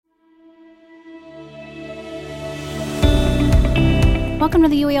Welcome to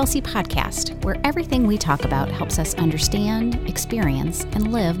the UALC podcast, where everything we talk about helps us understand, experience,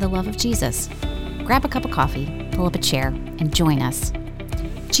 and live the love of Jesus. Grab a cup of coffee, pull up a chair, and join us.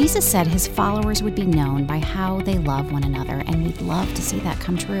 Jesus said his followers would be known by how they love one another, and we'd love to see that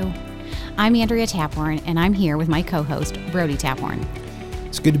come true. I'm Andrea Taphorn, and I'm here with my co-host, Brody Taphorn.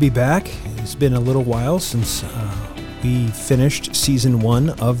 It's good to be back. It's been a little while since we finished season 1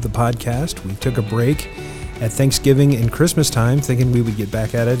 of the podcast. We took a break at Thanksgiving and Christmas time, thinking we would get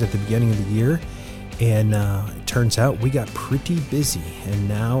back at it at the beginning of the year. And it turns out we got pretty busy. And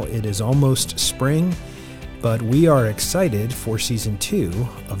now it is almost spring, but we are excited for season 2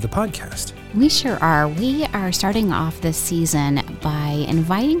 of the podcast. We sure are. We are starting off this season by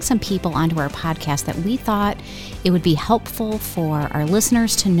inviting some people onto our podcast that we thought it would be helpful for our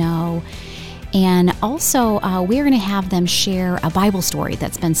listeners to know. And also, we're going to have them share a Bible story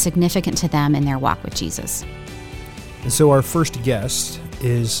that's been significant to them in their walk with Jesus. And so our first guest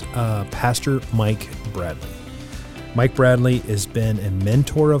is Pastor Mike Bradley. Mike Bradley has been a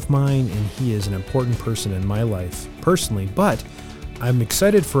mentor of mine, and he is an important person in my life personally, but I'm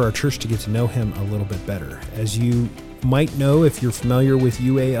excited for our church to get to know him a little bit better. As you might know, if you're familiar with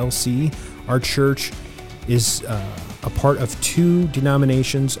UALC, our church is a part of 2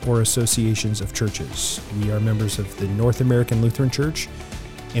 denominations or associations of churches. We are members of the North American Lutheran Church,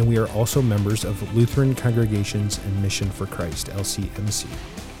 and we are also members of Lutheran Congregations and Mission for Christ, LCMC.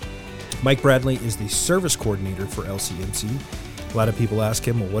 Mike Bradley is the service coordinator for LCMC. A lot of people ask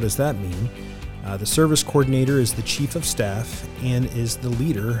him, well, what does that mean? The service coordinator is the chief of staff and is the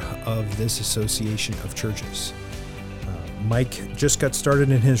leader of this association of churches. Mike just got started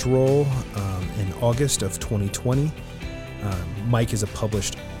in his role in August of 2020. Mike is a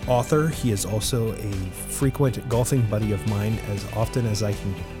published author. He is also a frequent golfing buddy of mine as often as I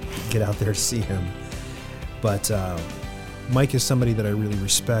can get out there to see him. But Mike is somebody that I really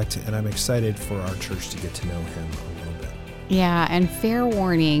respect, and I'm excited for our church to get to know him a little bit. Yeah, and fair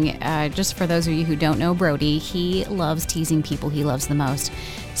warning, just for those of you who don't know Brody, he loves teasing people he loves the most.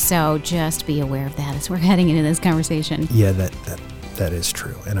 So just be aware of that as we're heading into this conversation. Yeah, that is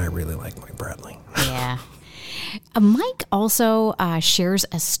true, and I really like Mike Bradley. Yeah. Mike also shares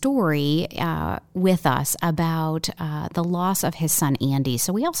a story with us about the loss of his son, Andy.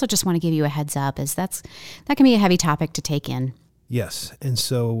 So we also just want to give you a heads up, as that can be a heavy topic to take in. Yes, and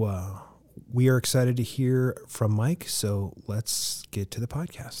so we are excited to hear from Mike, so let's get to the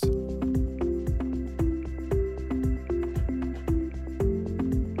podcast.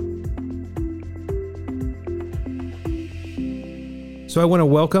 So I want to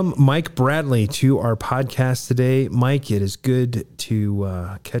welcome Mike Bradley to our podcast today. Mike, it is good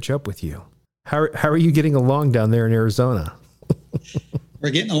to catch up with you. How are you getting along down there in Arizona? We're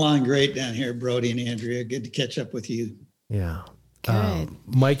getting along great down here, Brody and Andrea. Good to catch up with you. Yeah. Good.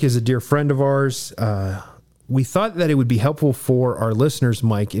 Mike is a dear friend of ours. We thought that it would be helpful for our listeners,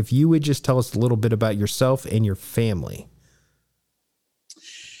 Mike, if you would just tell us a little bit about yourself and your family.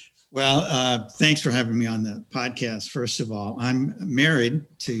 Well, thanks for having me on the podcast. First of all, I'm married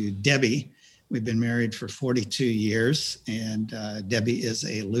to Debbie. We've been married for 42 years, and Debbie is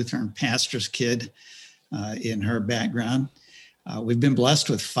a Lutheran pastor's kid in her background. We've been blessed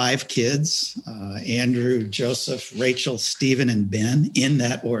with 5 kids, Andrew, Joseph, Rachel, Stephen, and Ben, in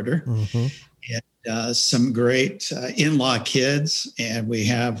that order. Mm-hmm. And some great in-law kids, and we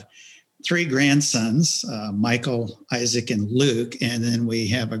have 3 grandsons, Michael, Isaac, and Luke, and then we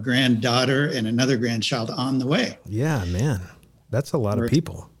have a granddaughter and another grandchild on the way. Yeah, man, that's a lot of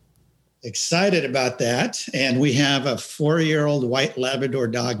people. Excited about that. And we have a 4-year-old white Labrador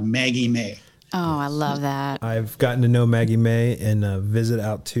dog, Maggie May. Oh, I love that. I've gotten to know Maggie May and visit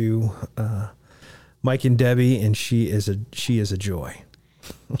out to Mike and Debbie, and she is a joy.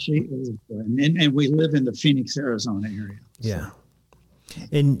 She is a joy. And we live in the Phoenix, Arizona area. So. Yeah.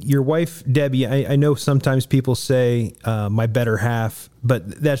 And your wife, Debbie, I know sometimes people say my better half,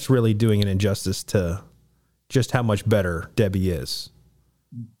 but that's really doing an injustice to just how much better Debbie is.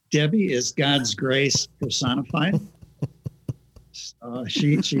 Debbie is God's grace personified.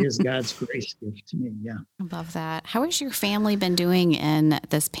 She is God's grace gift to me. Yeah. I love that. How has your family been doing in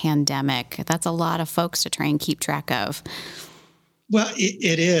this pandemic? That's a lot of folks to try and keep track of. Well,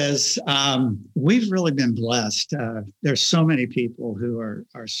 it is. We've really been blessed. There's so many people who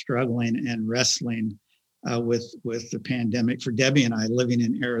are struggling and wrestling with the pandemic. For Debbie and I, living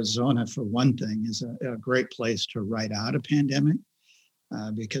in Arizona, for one thing, is a great place to ride out a pandemic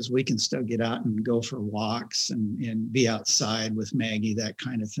because we can still get out and go for walks and be outside with Maggie, that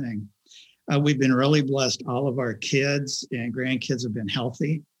kind of thing. We've been really blessed. All of our kids and grandkids have been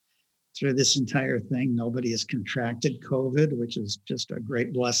healthy. through this entire thing. Nobody has contracted COVID, which is just a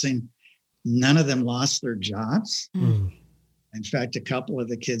great blessing. None of them lost their jobs. Mm. In fact, a couple of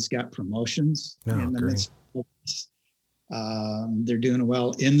the kids got promotions in the midst of this. They're doing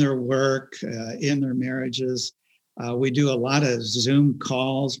well in their work, in their marriages. We do a lot of Zoom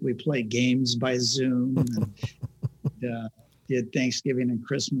calls. We play games by Zoom. And, did Thanksgiving and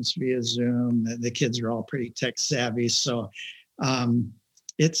Christmas via Zoom. The kids are all pretty tech savvy. So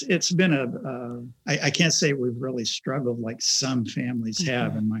it's been I can't say we've really struggled like some families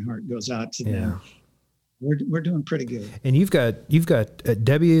have, and my heart goes out to them. We're doing pretty good. And you've got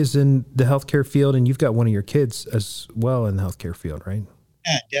Debbie is in the healthcare field, and you've got one of your kids as well in the healthcare field, right?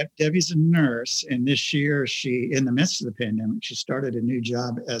 Yeah, Debbie's a nurse, and this year in the midst of the pandemic, she started a new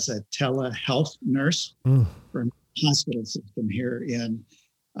job as a telehealth nurse for a hospital system here in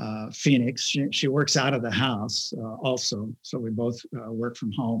Phoenix. She works out of the house also, so we both work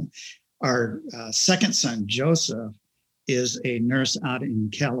from home. Our second son, Joseph, is a nurse out in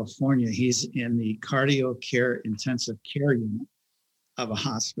California. He's in the cardio care intensive care unit of a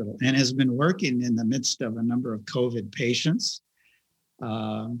hospital and has been working in the midst of a number of COVID patients.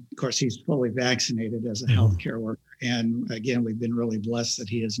 Of course, he's fully vaccinated as a healthcare worker. And again, we've been really blessed that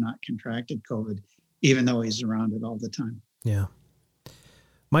he has not contracted COVID, even though he's around it all the time. Yeah.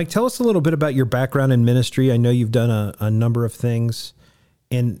 Mike, tell us a little bit about your background in ministry. I know you've done a number of things.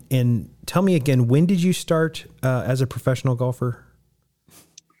 And tell me again, when did you start as a professional golfer?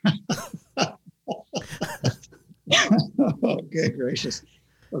 Oh, good gracious.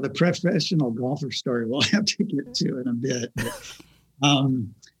 Well, the professional golfer story we'll have to get to in a bit.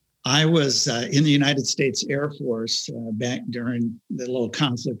 I was in the United States Air Force back during the little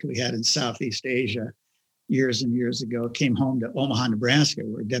conflict we had in Southeast Asia years and years ago. Came home to Omaha, Nebraska,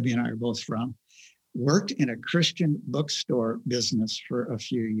 where Debbie and I are both from. Worked in a Christian bookstore business for a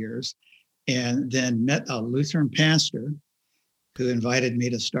few years, and then met a Lutheran pastor who invited me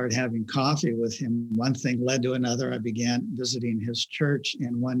to start having coffee with him. One thing led to another. I began visiting his church,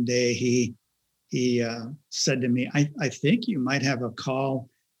 and one day he said to me, I think you might have a call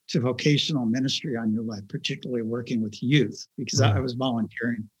to vocational ministry on your life, particularly working with youth, because I was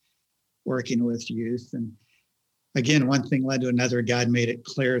volunteering working with youth. And again, one thing led to another. God made it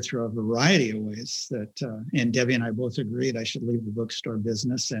clear through a variety of ways that, and Debbie and I both agreed I should leave the bookstore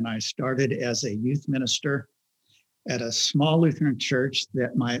business. And I started as a youth minister at a small Lutheran church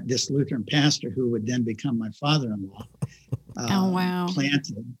that this Lutheran pastor, who would then become my father-in-law,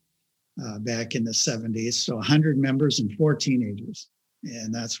 planted back in the 70s. So 100 members and 4 teenagers.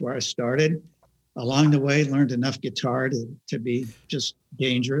 And that's where I started. Along the way, learned enough guitar to be just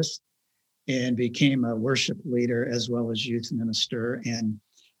dangerous, and became a worship leader as well as youth minister, and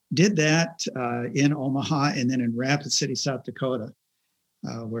did that in Omaha and then in Rapid City, South Dakota,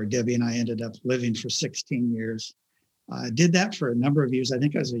 where Debbie and I ended up living for 16 years. Did that for a number of years. I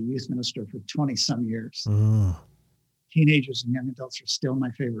think I was a youth minister for 20 some years. Teenagers and young adults are still my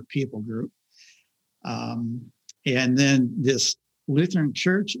favorite people group. And then this Lutheran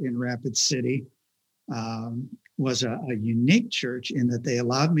church in Rapid City was a unique church in that they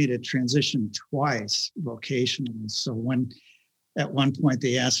allowed me to transition twice vocationally. So at one point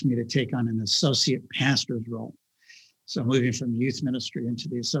they asked me to take on an associate pastor's role. So moving from youth ministry into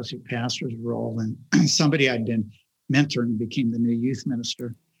the associate pastor's role, and somebody I'd been mentoring became the new youth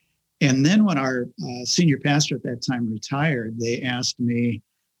minister. And then when our senior pastor at that time retired, they asked me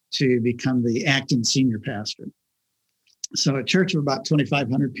to become the acting senior pastor. So a church of about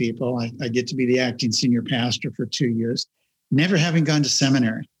 2,500 people, I get to be the acting senior pastor for 2 years, never having gone to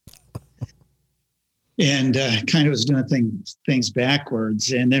seminary. And kind of was doing things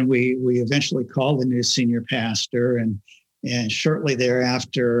backwards. And then we eventually called a new senior pastor. And shortly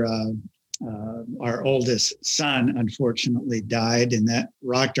thereafter, our oldest son, unfortunately, died. And that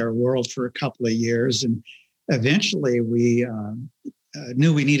rocked our world for a couple of years. And eventually we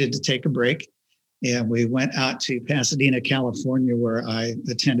knew we needed to take a break. And we went out to Pasadena, California, where I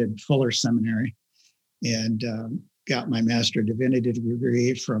attended Fuller Seminary and got my Master of Divinity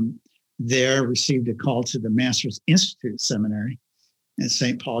degree. From there, received a call to the Masters Institute Seminary in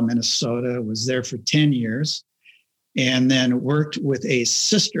St. Paul, Minnesota. Was there for 10 years, and then worked with a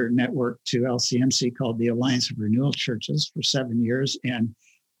sister network to LCMC called the Alliance of Renewal Churches for 7 years, and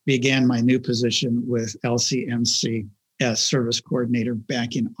began my new position with LCMC as service coordinator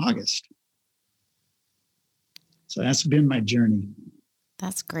back in August. So that's been my journey.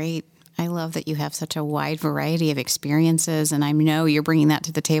 That's great. I love that you have such a wide variety of experiences, and I know you're bringing that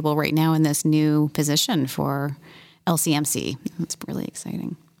to the table right now in this new position for LCMC. That's really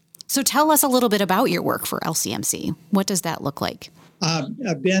exciting. So tell us a little bit about your work for LCMC. What does that look like?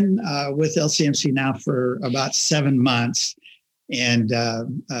 I've been with LCMC now for about 7 months. And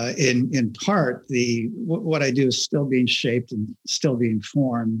in part, what I do is still being shaped and still being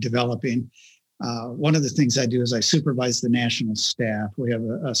formed, developing. One of the things I do is I supervise the national staff. We have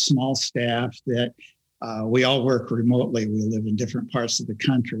a small staff that we all work remotely. We live in different parts of the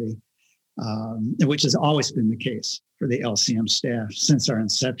country, which has always been the case for the LCM staff since our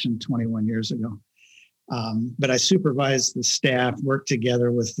inception 21 years ago. But I supervise the staff, work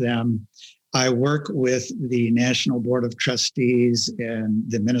together with them. I work with the National Board of Trustees and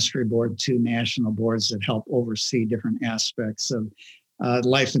the Ministry Board, 2 national boards that help oversee different aspects of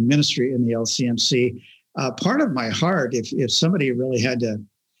life and ministry in the LCMC. Part of my heart, if somebody really had to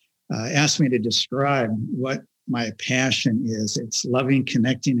ask me to describe what my passion is, it's loving,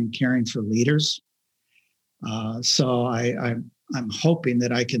 connecting, and caring for leaders. So I'm hoping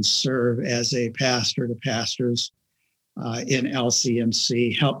that I can serve as a pastor to pastors in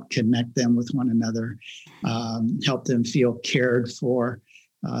LCMC, help connect them with one another, help them feel cared for,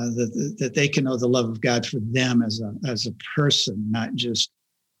 that they can know the love of God for them as a person, not just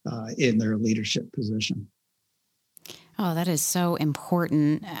in their leadership position. Oh, that is so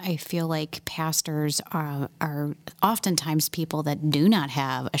important. I feel like pastors are oftentimes people that do not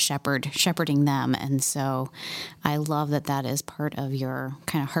have a shepherd shepherding them. And so I love that is part of your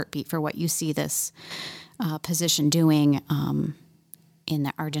kind of heartbeat for what you see this position doing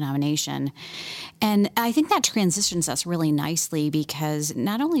in our denomination. And I think that transitions us really nicely, because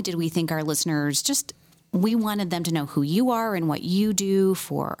not only did we think our listeners we wanted them to know who you are and what you do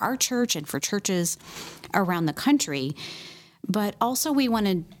for our church and for churches around the country, but also we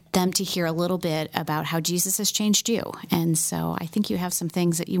wanted them to hear a little bit about how Jesus has changed you. And so I think you have some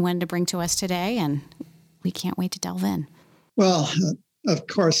things that you wanted to bring to us today, and we can't wait to delve in. Well, of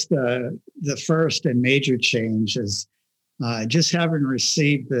course, the first and major change is just having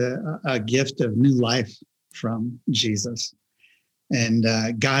received a gift of new life from Jesus. And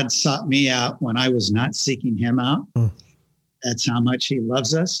God sought me out when I was not seeking him out. That's how much he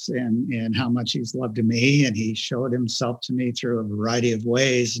loves us and how much he's loved me. And he showed himself to me through a variety of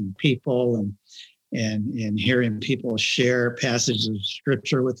ways, and people and hearing people share passages of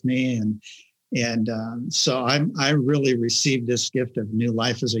scripture with me. And so I really received this gift of new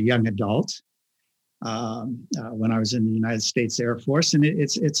life as a young adult when I was in the United States Air Force. And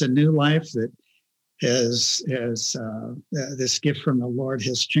it's a new life that has this gift from the Lord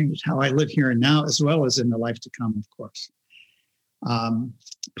has changed how I live here and now, as well as in the life to come, of course.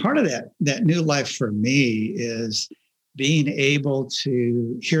 Part of that new life for me is being able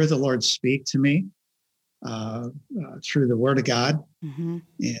to hear the Lord speak to me through the Word of God, mm-hmm.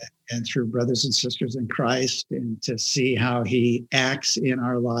 and through brothers and sisters in Christ, and to see how he acts in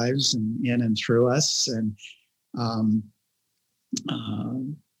our lives and in and through us. And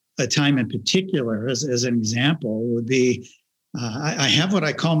a time in particular, as an example, would be I have what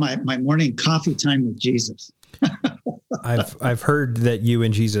I call my morning coffee time with Jesus. I've heard that you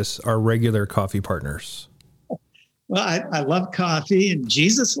and Jesus are regular coffee partners. Well, I love coffee, and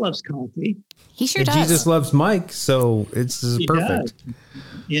Jesus loves coffee. He sure and does. Jesus loves Mike, so it's perfect. Does.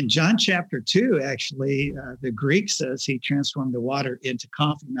 In John chapter 2, actually, the Greek says he transformed the water into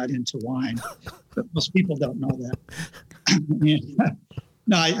coffee, not into wine. But most people don't know that.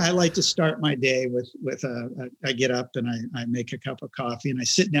 No, I like to start my day with I get up and I make a cup of coffee, and I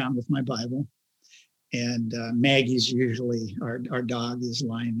sit down with my Bible. And Maggie's usually, our dog, is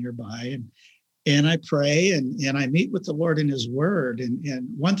lying nearby. And I pray and I meet with the Lord in his word. And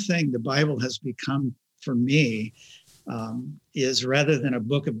one thing the Bible has become for me is, rather than a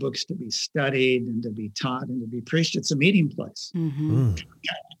book of books to be studied and to be taught and to be preached, it's a meeting place, mm-hmm.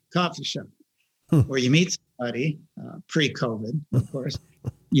 Coffee shop, where you meet somebody, pre-COVID, of course.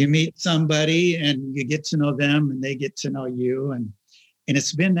 You meet somebody and you get to know them and they get to know you. And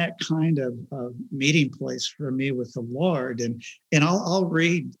it's been that kind of meeting place for me with the Lord. And I'll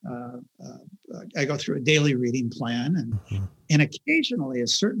read, I go through a daily reading plan, and occasionally a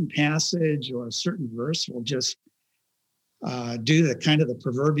certain passage or a certain verse will just do the kind of the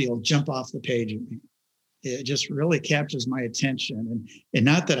proverbial jump off the page at me. It just really captures my attention. And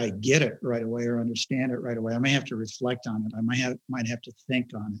not that I get it right away or understand it right away. I may have to reflect on it. I might have to think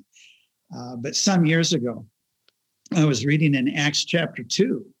on it. But some years ago, I was reading in Acts chapter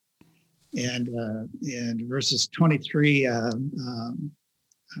 2 and verses 23,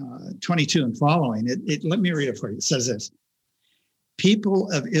 22 and following. Let me read it for you. It says this: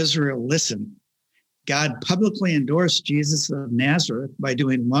 "People of Israel, listen. God publicly endorsed Jesus of Nazareth by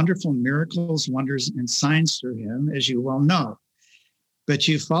doing wonderful miracles, wonders, and signs through him, as you well know. But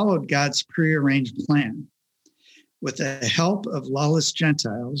you followed God's prearranged plan. With the help of lawless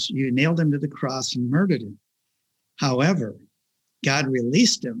Gentiles, you nailed him to the cross and murdered him. However, God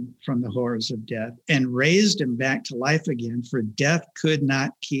released him from the horrors of death and raised him back to life again, for death could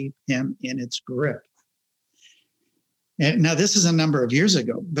not keep him in its grip. And now, this is a number of years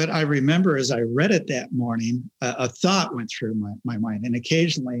ago, but I remember as I read it that morning, a thought went through my mind. And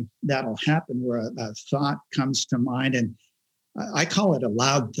occasionally that'll happen where a thought comes to mind, and I call it a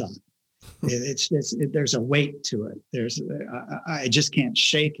loud thought. There's a weight to it. I just can't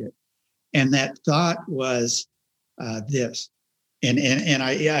shake it. And that thought was this. And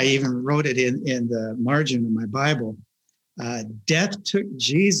I even wrote it in the margin of my Bible. Death took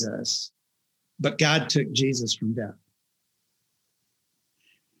Jesus, but God took Jesus from death.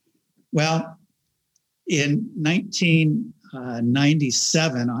 Well, in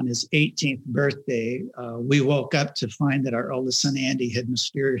 1997, on his 18th birthday, we woke up to find that our oldest son, Andy, had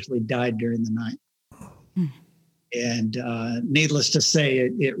mysteriously died during the night. And needless to say,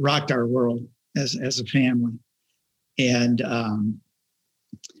 it rocked our world as a family. And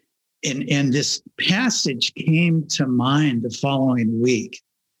this passage came to mind the following week.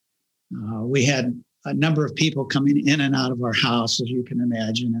 We had a number of people coming in and out of our house, as you can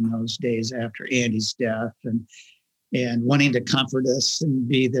imagine, in those days after Andy's death, and wanting to comfort us and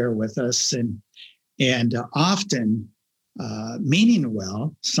be there with us. And often, meaning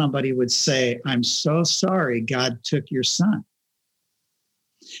well, somebody would say, "I'm so sorry God took your son."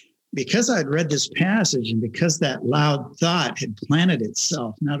 Because I'd read this passage and because that loud thought had planted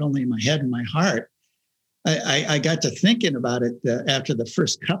itself, not only in my head and my heart, I got to thinking about it after the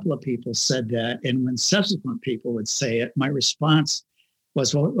first couple of people said that. And when subsequent people would say it, my response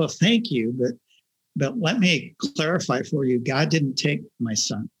was, well, thank you, but let me clarify for you. God didn't take my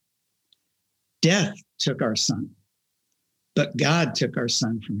son. Death took our son, but God took our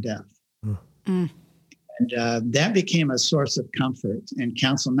son from death. And that became a source of comfort and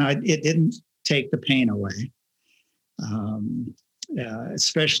counsel. Now, it didn't take the pain away.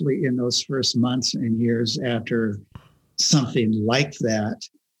 Especially in those first months and years after something like that.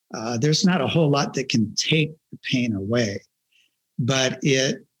 There's not a whole lot that can take the pain away, but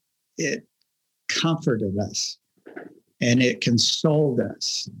it comforted us and it consoled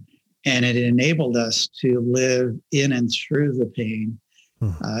us and it enabled us to live in and through the pain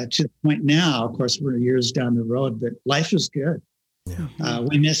to the point now. Of course, we're years down the road, but life is good. Yeah.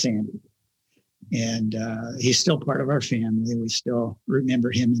 We miss Andy. And he's still part of our family. We still remember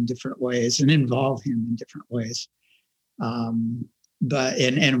him in different ways and involve him in different ways. But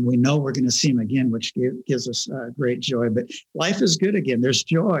we know we're going to see him again, which gives us great joy. But life is good again. There's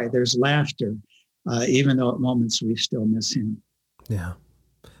joy. There's laughter, even though at moments we still miss him. Yeah.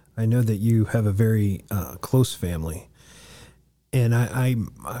 I know that you have a very close family. And I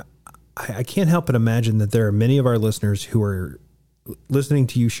can't help but imagine that there are many of our listeners who are listening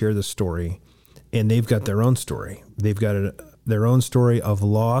to you share the story. And they've got their own story. They've got their own story of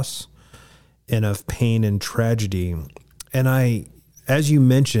loss and of pain and tragedy. And as you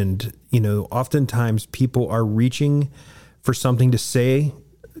mentioned, oftentimes people are reaching for something to say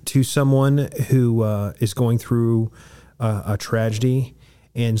to someone who is going through a tragedy.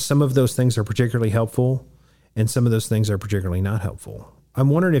 And some of those things are particularly helpful, and some of those things are particularly not helpful. I'm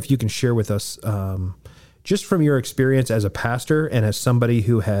wondering if you can share with us, just from your experience as a pastor and as somebody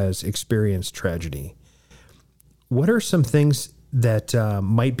who has experienced tragedy, what are some things that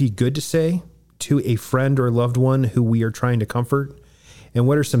might be good to say to a friend or loved one who we are trying to comfort? And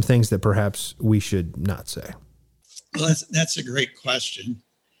what are some things that perhaps we should not say? Well, that's a great question.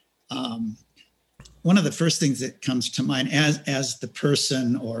 One of the first things that comes to mind as the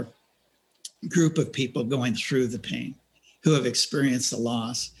person or group of people going through the pain who have experienced the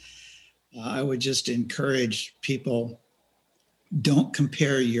loss, I would just encourage people, don't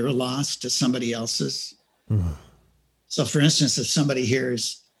compare your loss to somebody else's. Mm-hmm. So for instance, if somebody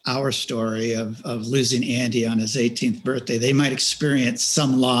hears our story of losing Andy on his 18th birthday, they might experience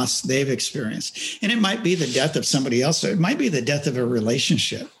some loss they've experienced. And it might be the death of somebody else, or it might be the death of a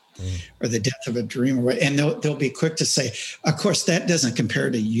relationship or the death of a dream. And they'll be quick to say, of course, that doesn't compare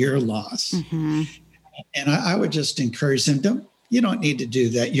to your loss. Mm-hmm. And I would just encourage them, you don't need to do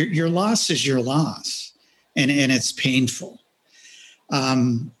that. Your loss is your loss, and it's painful.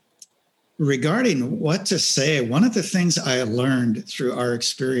 Regarding what to say, one of the things I learned through our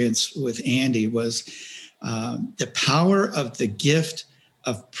experience with Andy was the power of the gift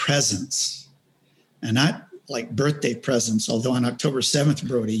of presence, and not like birthday presents. Although on October 7th,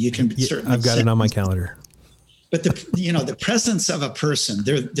 Brody, you can certainly. I've got it on my calendar. But the presence of a person,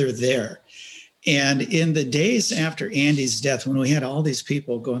 they're there. And in the days after Andy's death, when we had all these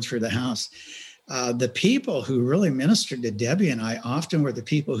people going through the house, the people who really ministered to Debbie and I often were the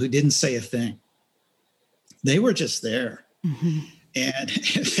people who didn't say a thing. They were just there. Mm-hmm. And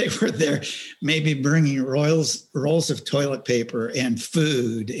they were there maybe bringing rolls of toilet paper and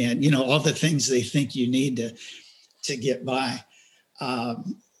food and, all the things they think you need to get by.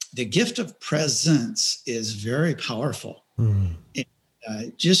 The gift of presence is very powerful. Mm-hmm. And,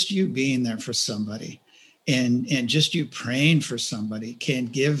 just you being there for somebody and just you praying for somebody can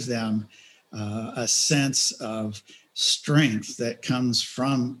give them a sense of strength that comes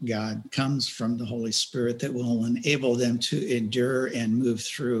from God, comes from the Holy Spirit that will enable them to endure and move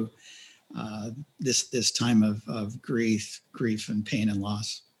through this time of grief and pain and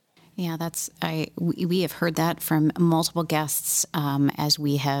loss. Yeah, we have heard that from multiple guests as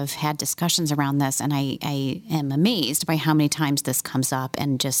we have had discussions around this, and I am amazed by how many times this comes up,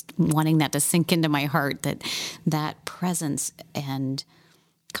 and just wanting that to sink into my heart, that presence and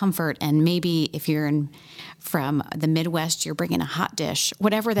comfort. And maybe if you're from the Midwest, you're bringing a hot dish,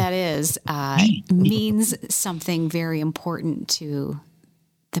 whatever that is, means something very important to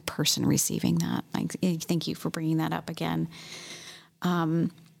the person receiving that. Thank you for bringing that up again.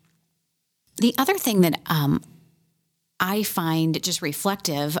 The other thing that I find just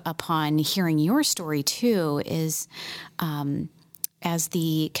reflective upon hearing your story too is as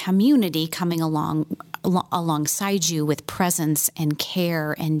the community coming alongside you with presence and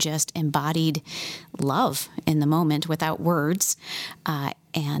care and just embodied love in the moment without words,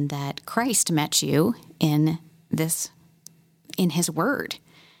 and that Christ met you in his word,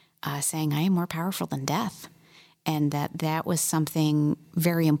 saying, I am more powerful than death. And that was something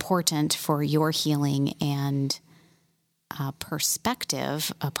very important for your healing and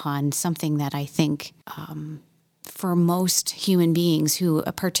perspective upon something that I think for most human beings who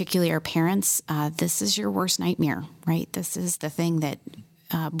particularly are parents, this is your worst nightmare, right? This is the thing that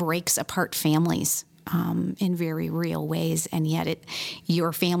breaks apart families in very real ways. And yet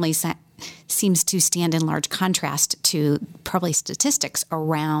your family seems to stand in large contrast to probably statistics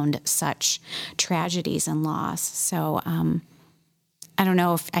around such tragedies and loss. So I don't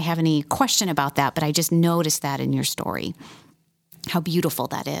know if I have any question about that, but I just noticed that in your story, how beautiful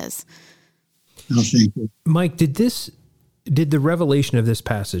that is. Oh, thank you. Mike, did the revelation of this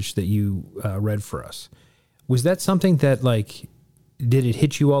passage that you read for us, was that something that did it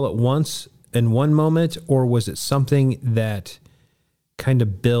hit you all at once in one moment, or was it something that kind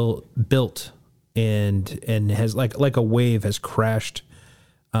of built and has like a wave has crashed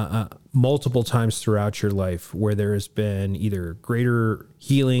multiple times throughout your life, where there has been either greater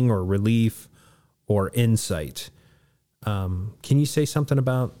healing or relief or insight? Can you say something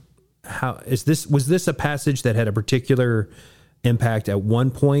about was this a passage that had a particular impact at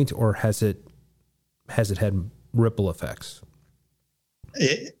one point, or has it had ripple effects?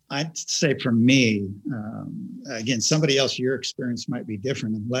 I'd say for me, again, somebody else, your experience might be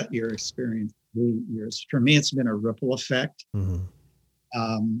different, and let your experience be yours. For me, it's been a ripple effect. Mm-hmm.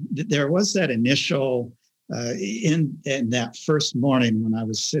 There was that initial, in that first morning when I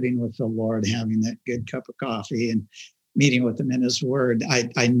was sitting with the Lord, having that good cup of coffee and meeting with him in his word,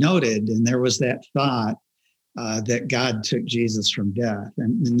 I noted, and there was that thought that God took Jesus from death.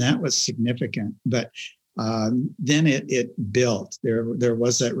 And that was significant. But then it built. There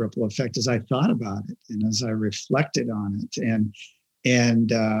was that ripple effect as I thought about it and as I reflected on it.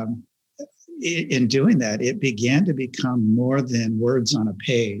 And in doing that, it began to become more than words on a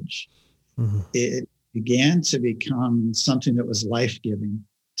page. Mm-hmm. It began to become something that was life-giving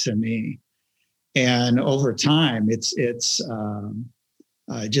to me. And over time, it's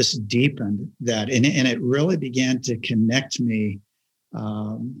just deepened that. And it really began to connect me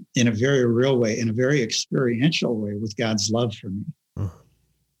in a very real way, in a very experiential way, with God's love for me.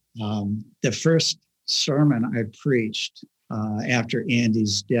 Mm-hmm. The first sermon I preached after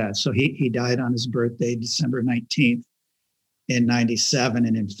Andy's death, so he died on his birthday, December 19th in 97.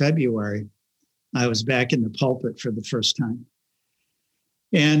 And in February, I was back in the pulpit for the first time.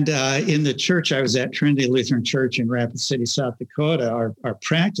 And in the church I was at, Trinity Lutheran Church in Rapid City, South Dakota, our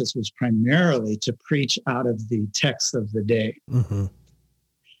practice was primarily to preach out of the text of the day. Mm-hmm.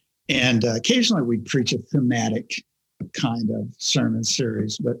 And occasionally we'd preach a thematic kind of sermon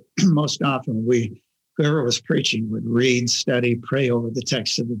series, but most often whoever was preaching would read, study, pray over the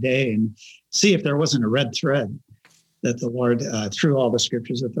text of the day and see if there wasn't a red thread that the Lord, through all the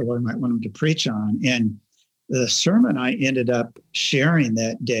scriptures, that the Lord might want him to preach on. And the sermon I ended up sharing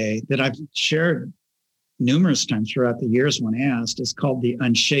that day, that I've shared numerous times throughout the years when asked, is called The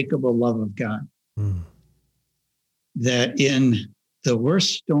Unshakable Love of God. Mm. That in the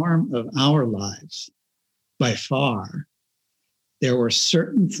worst storm of our lives, by far, there were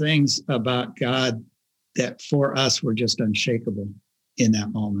certain things about God that for us were just unshakable in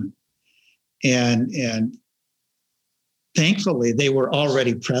that moment. And thankfully, they were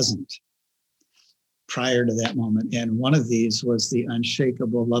already present prior to that moment. And one of these was the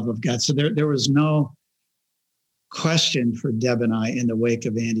unshakable love of God. So there was no question for Deb and I in the wake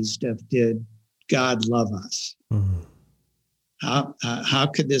of Andy's death. Did God love us? Mm-hmm. How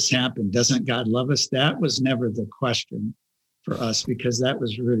could this happen? Doesn't God love us? That was never the question for us, because that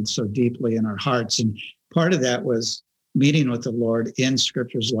was rooted so deeply in our hearts. And part of that was meeting with the Lord in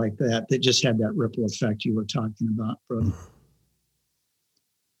scriptures like that just had that ripple effect you were talking about, brother.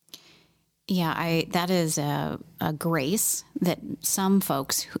 Yeah, that is a grace that some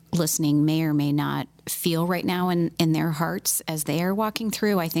folks listening may or may not feel right now in their hearts as they are walking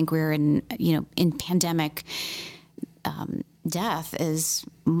through. I think we're in pandemic. Death is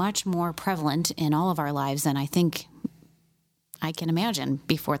much more prevalent in all of our lives than I think I can imagine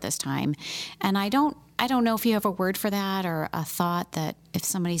before this time. And I don't know if you have a word for that or a thought that if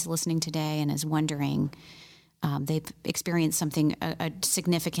somebody's listening today and is wondering, they've experienced something, a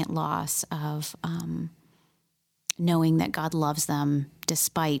significant loss of knowing that God loves them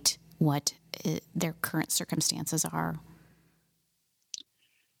despite what their current circumstances are.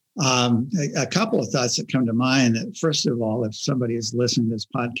 A couple of thoughts that come to mind. First of all, if somebody is listening to this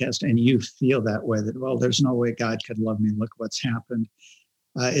podcast and you feel that way, that, well, there's no way God could love me, look what's happened.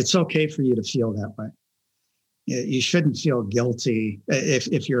 It's okay for you to feel that way. You shouldn't feel guilty.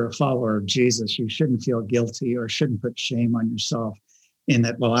 If you're a follower of Jesus, you shouldn't feel guilty or shouldn't put shame on yourself in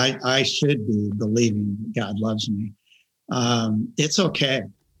that, well, I should be believing God loves me. It's okay.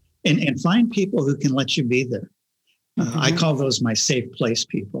 And find people who can let you be there. I call those my safe place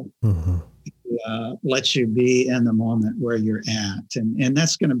people. Let you be in the moment where you're at. And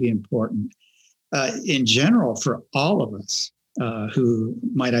that's going to be important. In general, for all of us who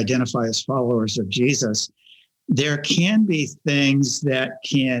might identify as followers of Jesus, there can be things that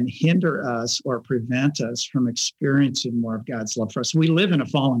can hinder us or prevent us from experiencing more of God's love for us. We live in a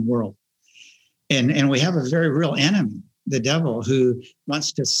fallen world, and we have a very real enemy, the devil, who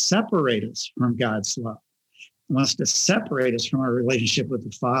wants to separate us from God's love. Wants to separate us from our relationship with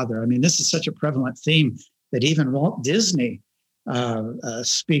the Father. I mean, this is such a prevalent theme that even Walt Disney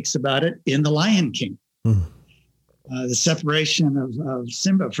speaks about it in The Lion King. The separation of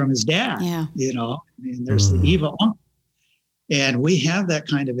Simba from his dad, and there's the evil uncle. And we have that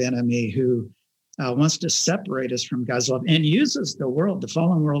kind of enemy who wants to separate us from God's love and uses the world, the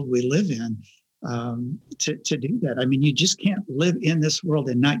fallen world we live in, to do that. I mean, you just can't live in this world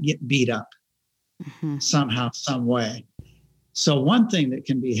and not get beat up. Somehow, some way. So one thing that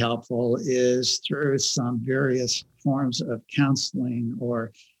can be helpful is through some various forms of counseling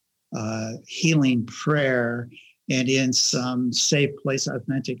or healing prayer, and in some safe place,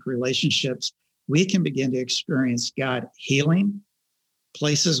 authentic relationships, we can begin to experience God healing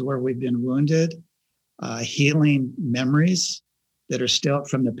places where we've been wounded, healing memories that are still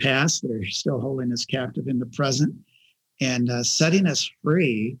from the past, that are still holding us captive in the present, and setting us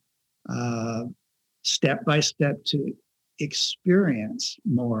free step by step to experience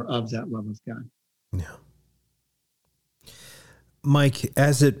more of that love of God. Yeah. Mike,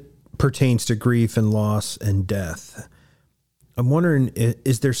 as it pertains to grief and loss and death, I'm wondering,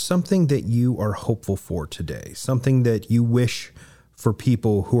 is there something that you are hopeful for today? Something that you wish for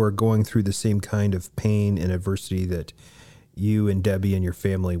people who are going through the same kind of pain and adversity that you and Debbie and your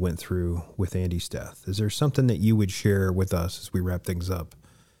family went through with Andy's death? Is there something that you would share with us as we wrap things up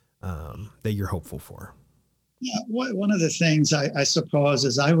that you're hopeful for? Yeah, one of the things I suppose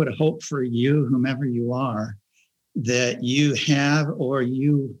is I would hope for you, whomever you are, that you have or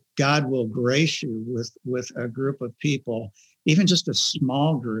God will grace you with a group of people, even just a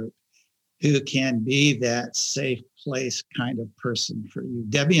small group, who can be that safe place kind of person for you.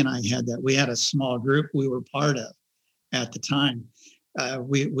 Debbie and I had that. We had a small group we were part of at the time.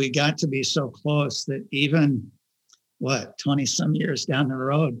 We got to be so close that even 20 some years down the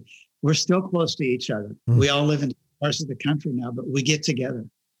road, we're still close to each other. We all live in parts of the country now, but we get together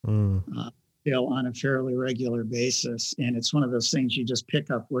still on a fairly regular basis. And it's one of those things you just pick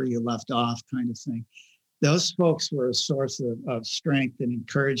up where you left off kind of thing. Those folks were a source of strength and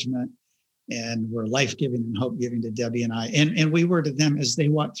encouragement, and were life-giving and hope-giving to Debbie and I. And we were to them as they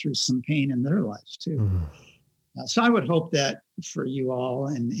walked through some pain in their lives too. So I would hope that for you all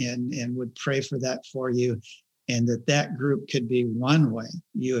and would pray for that for you. And that group could be one way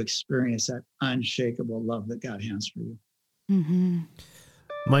you experience that unshakable love that God has for you.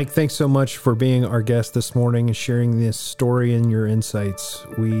 Mike, thanks so much for being our guest this morning and sharing this story and your insights.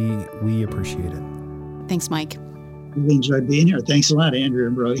 We appreciate it. Thanks, Mike. Really enjoyed being here. Thanks a lot, Andrew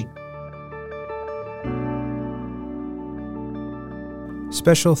and Brody.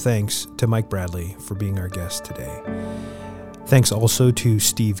 Special thanks to Mike Bradley for being our guest today. Thanks also to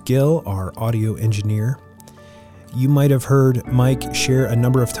Steve Gill, our audio engineer. You might have heard Mike share a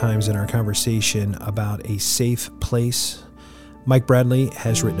number of times in our conversation about a safe place. Mike Bradley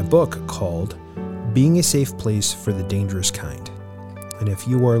has written a book called Being a Safe Place for the Dangerous Kind. And if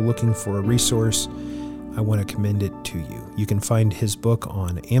you are looking for a resource, I want to commend it to you. You can find his book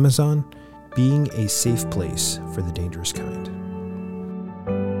on Amazon, Being a Safe Place for the Dangerous Kind.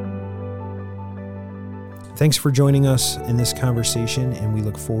 Thanks for joining us in this conversation, and we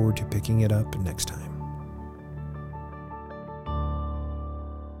look forward to picking it up next time.